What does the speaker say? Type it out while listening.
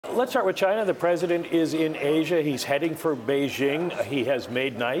Let's start with China. The president is in Asia. He's heading for Beijing. He has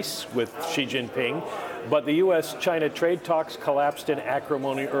made nice with Xi Jinping. But the U.S.-China trade talks collapsed in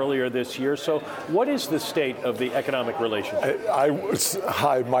acrimony earlier this year. So what is the state of the economic relationship?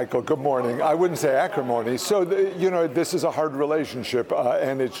 Hi, Michael. Good morning. I wouldn't say acrimony. So, this is a hard relationship,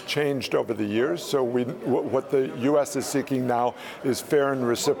 and it's changed over the years. So what the U.S. is seeking now is fair and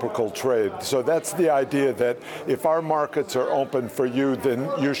reciprocal trade. So that's the idea that if our markets are open for you, then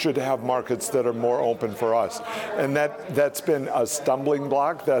you should have markets that are more open for us. And that's been a stumbling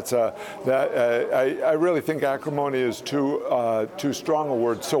block. I really think acrimony is too strong a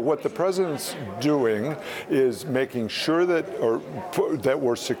word. So what the president's doing is making sure that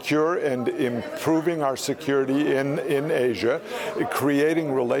we're secure and improving our security in Asia,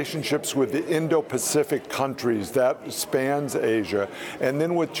 creating relationships with the Indo-Pacific countries that spans Asia, and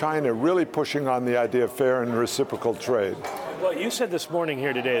then with China really pushing on the idea of fair and reciprocal trade. Well, you said this morning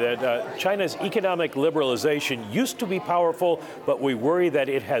here today that China's economic liberalization used to be powerful, but we worry that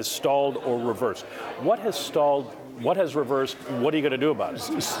it has stalled or reversed. What has stalled? What has reversed? What are you going to do about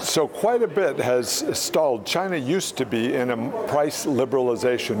it? So quite a bit has stalled. China used to be in a price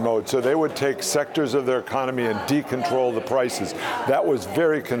liberalization mode. So they would take sectors of their economy and decontrol the prices. That was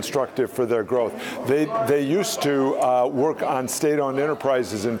very constructive for their growth. They used to work on state-owned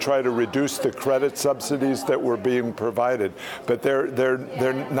enterprises and try to reduce the credit subsidies that were being provided. But they're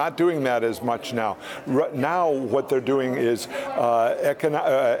not doing that as much now. Now what they're doing is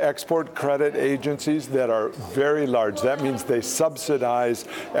export credit agencies that are very large. That means they subsidize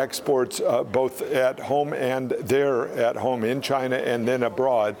exports both at home and there at home in China and then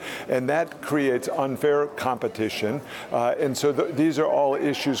abroad. And that creates unfair competition. And so these are all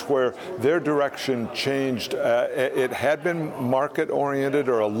issues where their direction changed. It had been market-oriented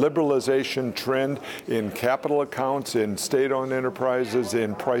or a liberalization trend in capital accounts, in state-owned enterprises,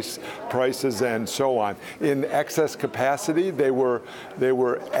 in prices, and so on. In excess capacity, they were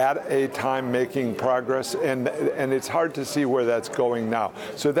at a time making progress, and it's hard to see where that's going now.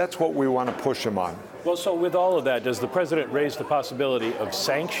 So that's what we want to push them on. Well, so with all of that, does the president raise the possibility of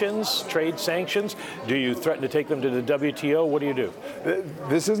sanctions, trade sanctions? Do you threaten to take them to the WTO? What do you do?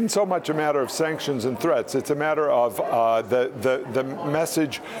 This isn't so much a matter of sanctions and threats. It's a matter of the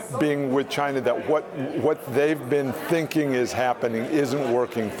message being with China that what they've been thinking is happening isn't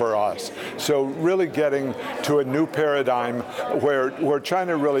working for us. So really getting to a new paradigm where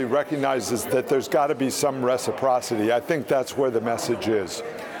China really recognizes that there's got to be some reciprocity. I think that's where the message is.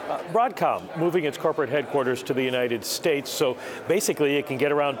 Broadcom moving its corporate headquarters to the United States, so basically it can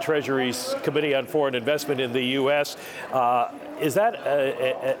get around Treasury's Committee on Foreign Investment in the U.S. Is that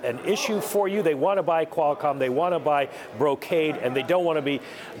an issue for you? They want to buy Qualcomm, they want to buy Brocade, and they don't want to be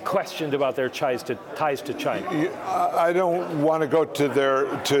questioned about their ties to China. I don't want to go to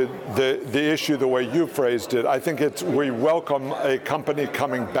the issue the way you phrased it. I think we welcome a company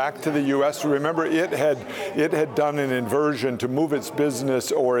coming back to the U.S. Remember, it had done an inversion to move its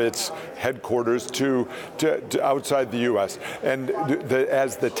business or its headquarters to outside the U.S. And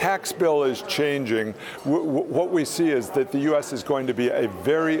as the tax bill is changing, what we see is that the U.S. is going to be a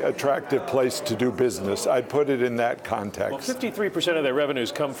very attractive place to do business. I'd put it in that context. Well, 53% of their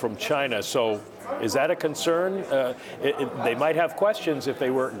revenues come from China, so is that a concern? They might have questions if they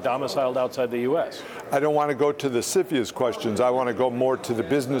were domiciled outside the U.S. I don't want to go to the CFIUS questions. I want to go more to the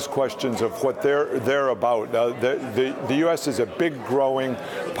business questions of what they're about. The U.S. is a big growing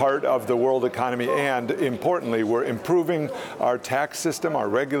part of the world economy, and importantly, we're improving our tax system, our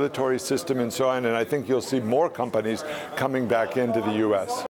regulatory system, and so on, and I think you'll see more companies coming back into the U.S.